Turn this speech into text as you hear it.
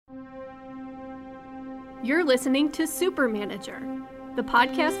You're listening to SuperManager, the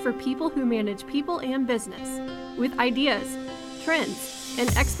podcast for people who manage people and business, with ideas, trends, and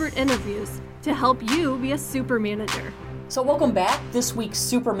expert interviews to help you be a super manager. So welcome back. This week's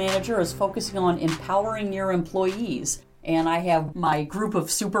SuperManager is focusing on empowering your employees. And I have my group of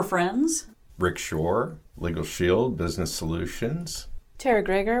super friends. Rick Shore, Legal Shield, Business Solutions. Tara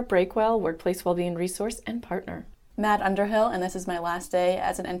Gregor, Breakwell, Workplace Wellbeing Resource and Partner. Mad Underhill, and this is my last day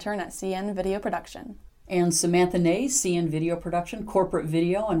as an intern at CN Video Production. And Samantha Naes, CN Video Production, Corporate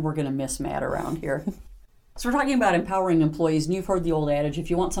Video, and we're going to miss Matt around here. So we're talking about empowering employees, and you've heard the old adage, if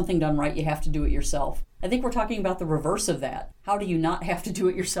you want something done right, you have to do it yourself. I think we're talking about the reverse of that. How do you not have to do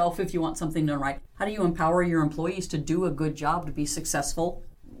it yourself if you want something done right? How do you empower your employees to do a good job, to be successful?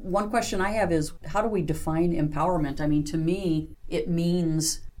 One question I have is, how do we define empowerment? I mean, to me, it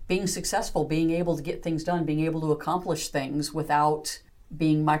means being successful, being able to get things done, being able to accomplish things without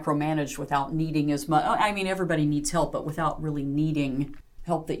being micromanaged, without needing as much. I mean, everybody needs help, but without really needing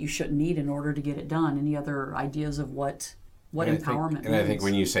help that you shouldn't need in order to get it done. Any other ideas of what empowerment means? And I think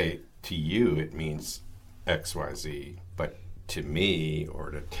when you say to you, it means X, Y, Z, but to me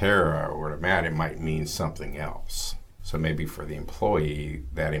or to Tara or to Matt, it might mean something else. So maybe for the employee,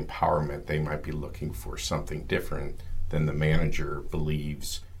 that empowerment, they might be looking for something different than the manager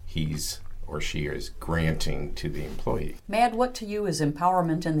believes he's or she is granting to the employee. Mad, what to you is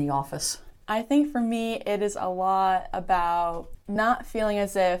empowerment in the office? I think for me, it is a lot about not feeling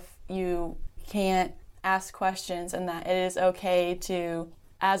as if you can't ask questions and that it is okay to,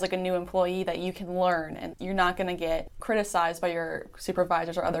 as like a new employee, that you can learn and you're not going to get criticized by your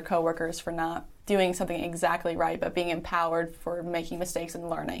supervisors or other coworkers for not doing something exactly right, but being empowered for making mistakes and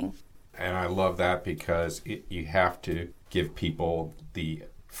learning. And I love that because you have to give people the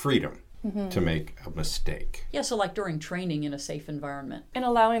freedom to make a mistake. Yeah, so like during training in a safe environment. And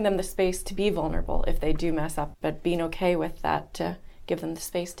allowing them the space to be vulnerable if they do mess up, but being okay with that, to give them the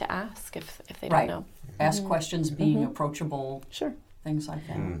space to ask if they don't know. Ask questions, being approachable. Sure. Things like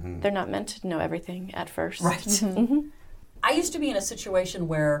that. They're not meant to know everything at first. Right. I used to be in a situation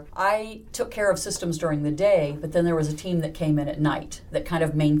where I took care of systems during the day, but then there was a team that came in at night that kind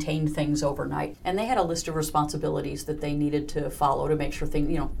of maintained things overnight. And they had a list of responsibilities that they needed to follow to make sure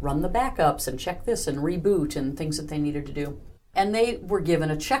things, run the backups and check this and reboot and things that they needed to do. And they were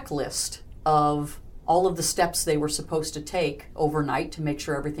given a checklist of all of the steps they were supposed to take overnight to make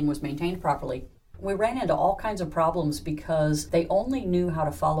sure everything was maintained properly. We ran into all kinds of problems because they only knew how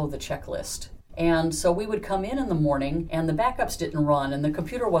to follow the checklist. And so we would come in the morning and the backups didn't run and the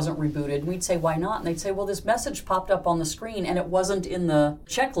computer wasn't rebooted. And we'd say, why not? And they'd say, well, this message popped up on the screen and it wasn't in the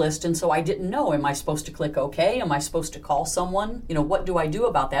checklist. And so I didn't know, am I supposed to click OK? Am I supposed to call someone? What do I do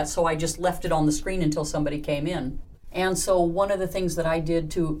about that? So I just left it on the screen until somebody came in. And so one of the things that I did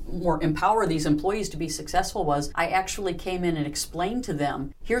to more empower these employees to be successful was I actually came in and explained to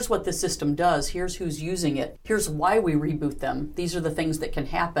them, here's what the system does, here's who's using it, here's why we reboot them, these are the things that can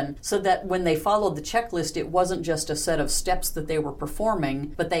happen, so that when they followed the checklist, it wasn't just a set of steps that they were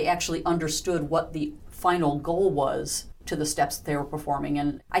performing, but they actually understood what the final goal was to the steps that they were performing.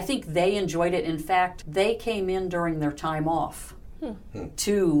 And I think they enjoyed it. In fact, they came in during their time off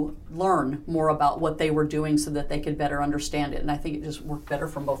to learn more about what they were doing so that they could better understand it. And I think it just worked better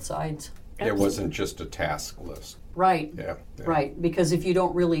from both sides. It wasn't just a task list. Right. Yeah. Right. Because if you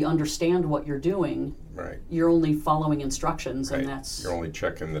don't really understand what you're doing, you're only following instructions, and that's... You're only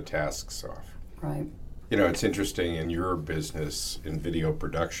checking the tasks off. Right. It's interesting in your business, in video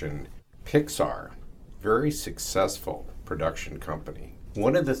production, Pixar, very successful production company.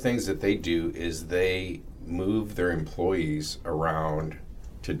 One of the things that they do is they move their employees around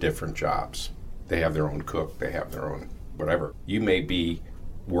to different jobs. They have their own cook, they have their own whatever. You may be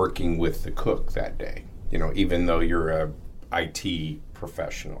working with the cook that day, even though you're a IT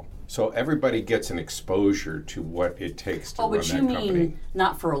professional. So everybody gets an exposure to what it takes to run that company. Oh, but you mean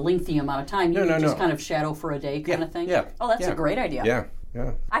not for a lengthy amount of time. You mean just kind of shadow for a day kind of thing? Yeah. Oh, that's a great idea. Yeah.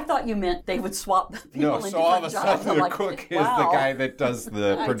 I thought you meant they would swap people in different jobs. No, so all of a sudden the cook is the guy that does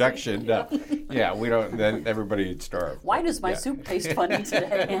the production. We don't, then everybody would starve. Why does my soup taste funny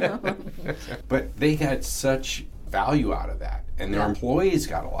today? But they had such value out of that, and their employees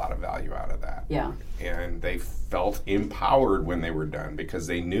got a lot of value out of that. Yeah. And they felt empowered when they were done because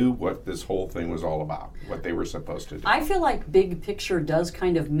they knew what this whole thing was all about, what they were supposed to do. I feel like big picture does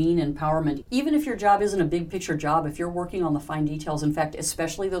kind of mean empowerment. Even if your job isn't a big picture job, if you're working on the fine details, in fact,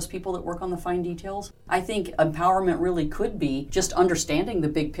 especially those people that work on the fine details, I think empowerment really could be just understanding the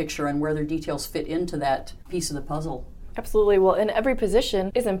big picture and where their details fit into that piece of the puzzle. Absolutely. Well, and every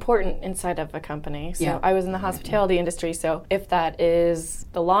position is important inside of a company. So I was in the hospitality industry, so if that is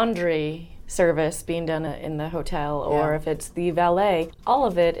the laundry service being done in the hotel or if it's the valet, all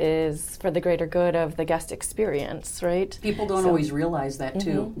of it is for the greater good of the guest experience, right? People don't always realize that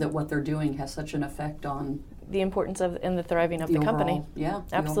too, that what they're doing has such an effect on the importance of and the thriving of the company. Yeah,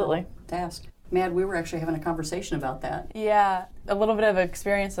 absolutely. Task. Mad, we were actually having a conversation about that. Yeah, a little bit of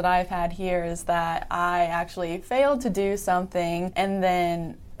experience that I've had here is that I actually failed to do something, and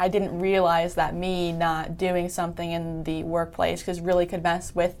then I didn't realize that me not doing something in the workplace really could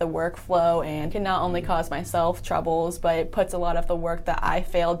mess with the workflow and can not only cause myself troubles, but it puts a lot of the work that I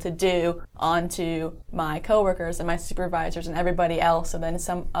failed to do onto my coworkers and my supervisors and everybody else. So then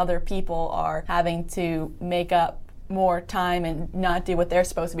some other people are having to make up more time and not do what they're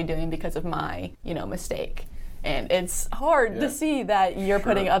supposed to be doing because of my, mistake. And it's hard to see that you're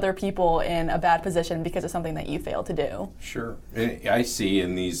putting other people in a bad position because of something that you failed to do. Sure. And I see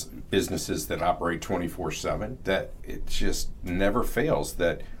in these businesses that operate 24/7 that it just never fails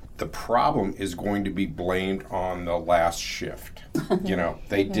that the problem is going to be blamed on the last shift.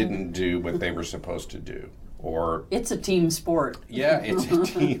 They didn't do what they were supposed to do. Or it's a team sport. Yeah, it's a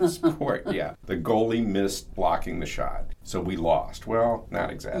team sport. Yeah. The goalie missed blocking the shot, so we lost. Well,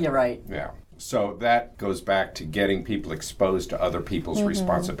 not exactly. You're right. Yeah. So that goes back to getting people exposed to other people's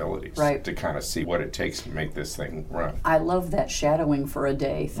responsibilities to kind of see what it takes to make this thing run. I love that shadowing for a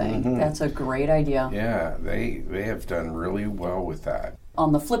day thing. That's a great idea. Yeah, they have done really well with that.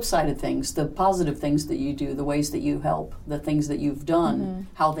 On the flip side of things, the positive things that you do, the ways that you help, the things that you've done,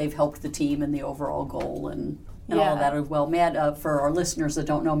 how they've helped the team and the overall goal and all of that as well. Mad, for our listeners that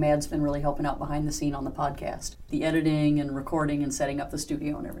don't know, Mad's been really helping out behind the scene on the podcast. The editing and recording and setting up the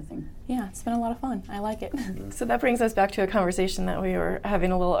studio and everything. Yeah, it's been a lot of fun. I like it. So that brings us back to a conversation that we were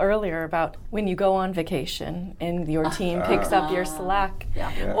having a little earlier about when you go on vacation and your team picks up your slack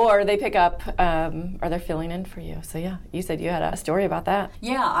or they pick up or they're filling in for you. So you said you had a story about that.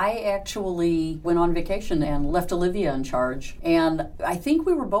 Yeah, I actually went on vacation and left Olivia in charge. And I think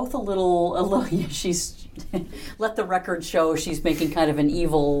we were both a little she's let the record show she's making kind of an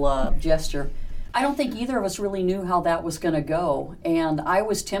evil gesture. I don't think either of us really knew how that was going to go. And I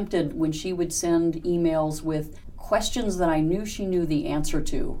was tempted when she would send emails with questions that I knew she knew the answer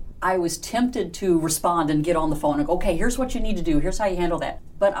to. I was tempted to respond and get on the phone and go, okay, here's what you need to do. Here's how you handle that.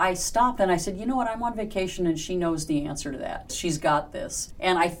 But I stopped and I said, you know what, I'm on vacation and she knows the answer to that. She's got this.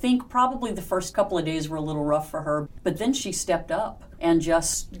 And I think probably the first couple of days were a little rough for her, but then she stepped up and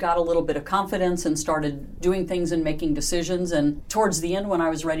just got a little bit of confidence and started doing things and making decisions. And towards the end, when I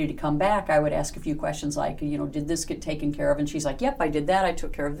was ready to come back, I would ask a few questions like, did this get taken care of? And she's like, yep, I did that. I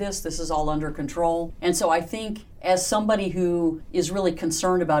took care of this. This is all under control. And so I think as somebody who is really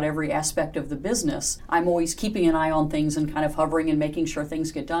concerned about every aspect of the business, I'm always keeping an eye on things and kind of hovering and making sure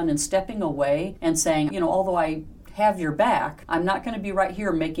things get done and stepping away and saying, although I have your back, I'm not going to be right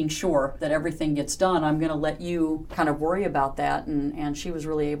here making sure that everything gets done. I'm going to let you kind of worry about that. And she was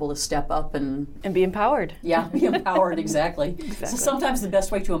really able to step up and be empowered. Yeah, be empowered, exactly. So sometimes the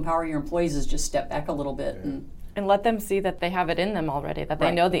best way to empower your employees is just step back a little bit and let them see that they have it in them already, that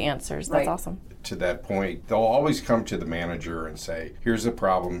they know the answers. That's awesome. To that point, they'll always come to the manager and say, here's the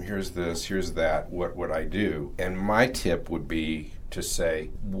problem, here's this, here's that, what would I do? And my tip would be to say,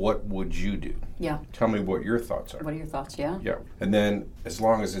 what would you do? Yeah. Tell me what your thoughts are. What are your thoughts? Yeah. Yeah. And then as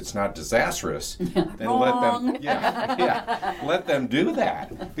long as it's not disastrous, then Wrong. let them do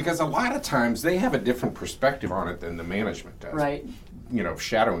that. Because a lot of times they have a different perspective on it than the management does. Right.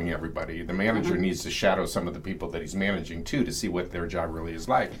 Shadowing everybody. The manager needs to shadow some of the people that he's managing too to see what their job really is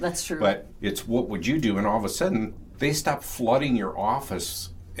like. That's true. But it's what would you do? And all of a sudden they stop flooding your office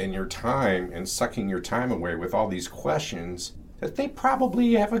and your time and sucking your time away with all these questions that they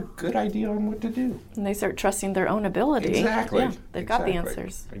probably have a good idea on what to do. And they start trusting their own ability. Exactly. Yeah, they've got the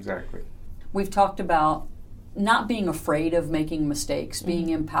answers. Exactly. We've talked about not being afraid of making mistakes, being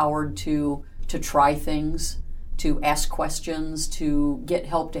empowered to try things, to ask questions, to get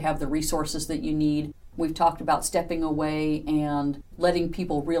help, to have the resources that you need. We've talked about stepping away and letting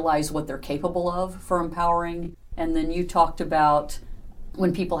people realize what they're capable of for empowering. And then you talked about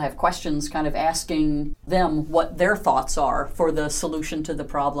when people have questions, kind of asking them what their thoughts are for the solution to the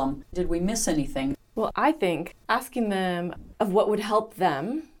problem. Did we miss anything? Well, I think asking them of what would help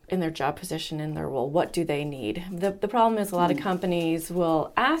them in their job position, in their role, what do they need? The problem is a lot of companies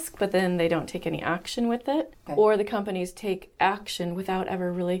will ask, but then they don't take any action with it. Okay. Or the companies take action without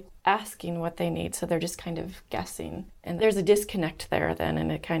ever really asking what they need, so they're just kind of guessing. And there's a disconnect there then,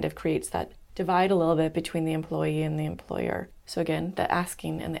 and it kind of creates that divide a little bit between the employee and the employer. So again, the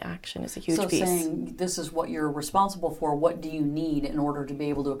asking and the action is a huge piece. So saying, this is what you're responsible for, what do you need in order to be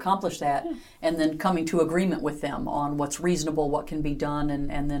able to accomplish that, and then coming to agreement with them on what's reasonable, what can be done,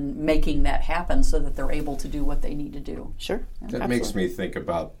 and then making that happen so that they're able to do what they need to do. Sure. That makes me think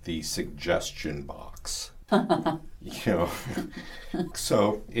about the suggestion box.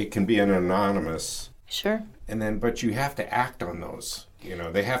 So it can be an anonymous. Sure. But you have to act on those.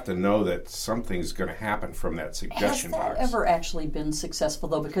 They have to know that something's going to happen from that suggestion box. Has that ever actually been successful,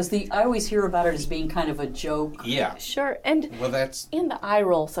 though? Because I always hear about it as being kind of a joke. Yeah. Sure. And that's in the eye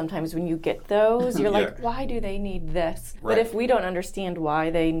roll sometimes when you get those, you're like, why do they need this? Right. But if we don't understand why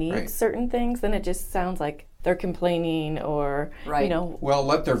they need certain things, then it just sounds like they're complaining or, Well,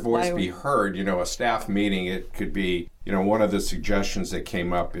 let their voice be heard. A staff meeting, it could be, one of the suggestions that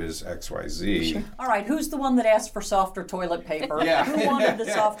came up is XYZ. Sure. All right, who's the one that asked for softer toilet paper? Yeah. Who wanted the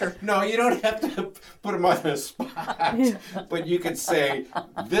softer? No, you don't have to put them on the spot. But you could say,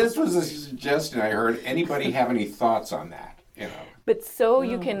 this was a suggestion I heard. Anybody have any thoughts on that? But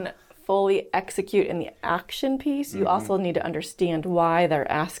you can fully execute in the action piece, you also need to understand why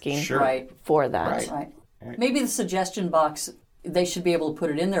they're asking for that. Right. Maybe the suggestion box, they should be able to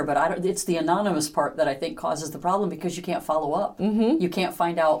put it in there, but it's the anonymous part that I think causes the problem because you can't follow up. You can't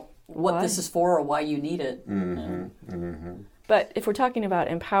find out what this is for or why you need it. But if we're talking about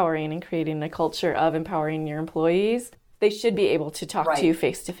empowering and creating a culture of empowering your employees, they should be able to talk to you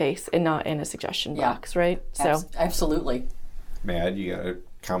face to face and not in a suggestion box, right? Absolutely. Mad, you got to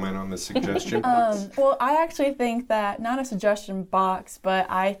comment on the suggestion box? Well, I actually think that, not a suggestion box, but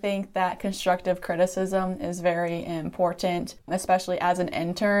I think that constructive criticism is very important, especially as an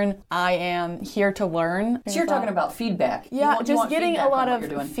intern. I am here to learn. So you're talking about feedback. Yeah, just getting a lot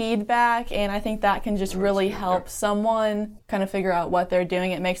of feedback, and I think that can just really help someone kind of figure out what they're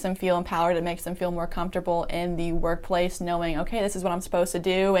doing. It makes them feel empowered. It makes them feel more comfortable in the workplace, knowing, okay, this is what I'm supposed to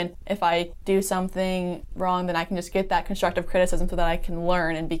do, and if I do something wrong, then I can just get that constructive criticism so that I can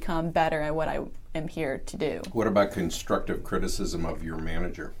learn and become better at what I am here to do. What about constructive criticism of your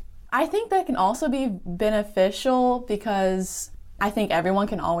manager? I think that can also be beneficial because I think everyone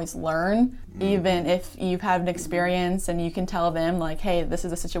can always learn, even if you've had an experience and you can tell them, like, hey, this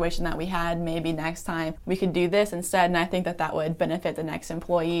is a situation that we had, maybe next time we could do this instead, and I think that would benefit the next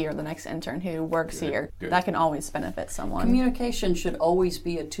employee or the next intern who works here. Good. That can always benefit someone. Communication should always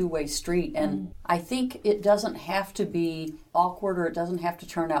be a two-way street, and I think it doesn't have to be awkward or it doesn't have to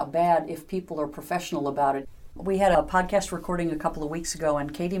turn out bad if people are professional about it. We had a podcast recording a couple of weeks ago,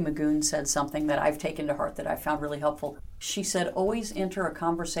 and Katie Magoon said something that I've taken to heart that I found really helpful. She said, always enter a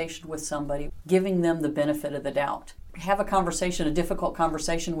conversation with somebody, giving them the benefit of the doubt. Have a conversation, a difficult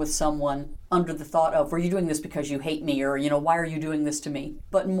conversation with someone under the thought of, were you doing this because you hate me? Or, why are you doing this to me?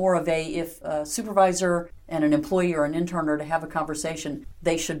 But more of if a supervisor and an employee or an intern are to have a conversation,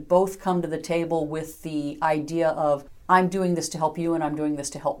 they should both come to the table with the idea of, I'm doing this to help you and I'm doing this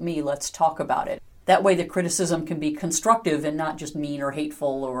to help me. Let's talk about it. That way the criticism can be constructive and not just mean or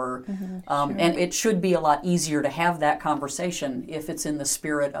hateful or and it should be a lot easier to have that conversation if it's in the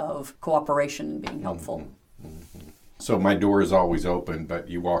spirit of cooperation and being helpful. So my door is always open, but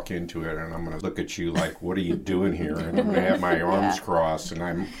you walk into it and I'm going to look at you like, what are you doing here? And I'm going to have my arms crossed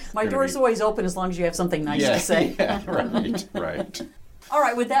and My door is always open as long as you have something nice to say. Yeah, right. All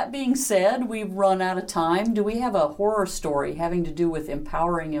right, with that being said, we've run out of time. Do we have a horror story having to do with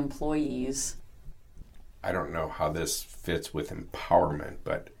empowering employees? I don't know how this fits with empowerment,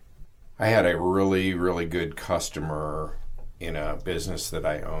 but I had a really, really good customer in a business that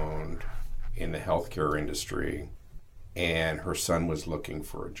I owned in the healthcare industry, and her son was looking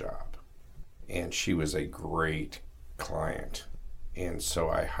for a job. And she was a great client, and so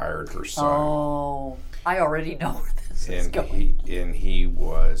I hired her son. Oh, I already know where this is going. He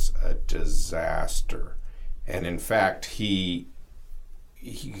was a disaster. And in fact,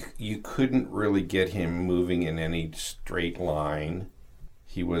 you couldn't really get him moving in any straight line.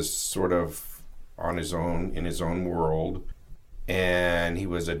 He was sort of on his own, in his own world. And he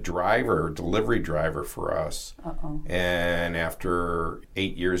was a delivery driver for us. And after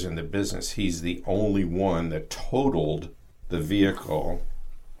 8 years in the business, he's the only one that totaled the vehicle.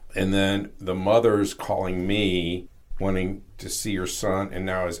 And then the mother's calling me, wanting to see her son, and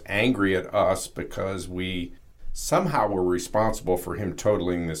now is angry at us because we somehow were responsible for him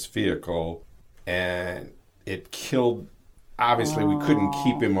totaling this vehicle, and it killed, obviously we couldn't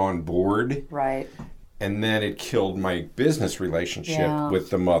keep him on board. Right. And then it killed my business relationship with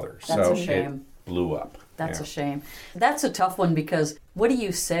the mother. That's a shame. It blew up. That's a shame. That's a tough one because what do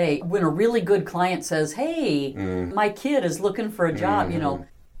you say when a really good client says, hey, my kid is looking for a job,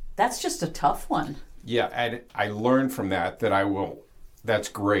 That's just a tough one. Yeah, and I learned from that that's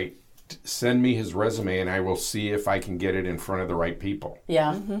great. Send me his resume and I will see if I can get it in front of the right people.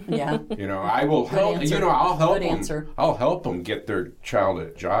 Yeah, yeah. I will help, I'll help Good them. answer. I'll help them get their child a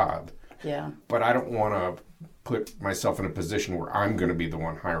job. Yeah. But I don't want to put myself in a position where I'm going to be the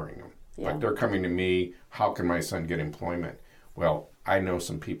one hiring them. Yeah. Like they're coming to me, how can my son get employment? Well, I know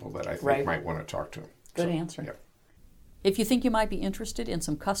some people that I think might want to talk to him. Good answer. Yeah. If you think you might be interested in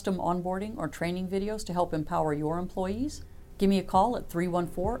some custom onboarding or training videos to help empower your employees, give me a call at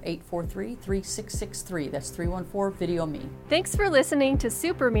 314-843-3663. That's 314-VIDEO-ME. Thanks for listening to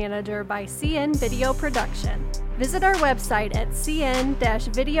SuperManager by CN Video Production. Visit our website at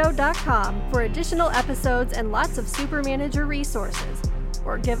cn-video.com for additional episodes and lots of SuperManager resources,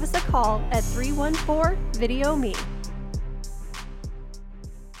 or give us a call at 314-VIDEO-ME.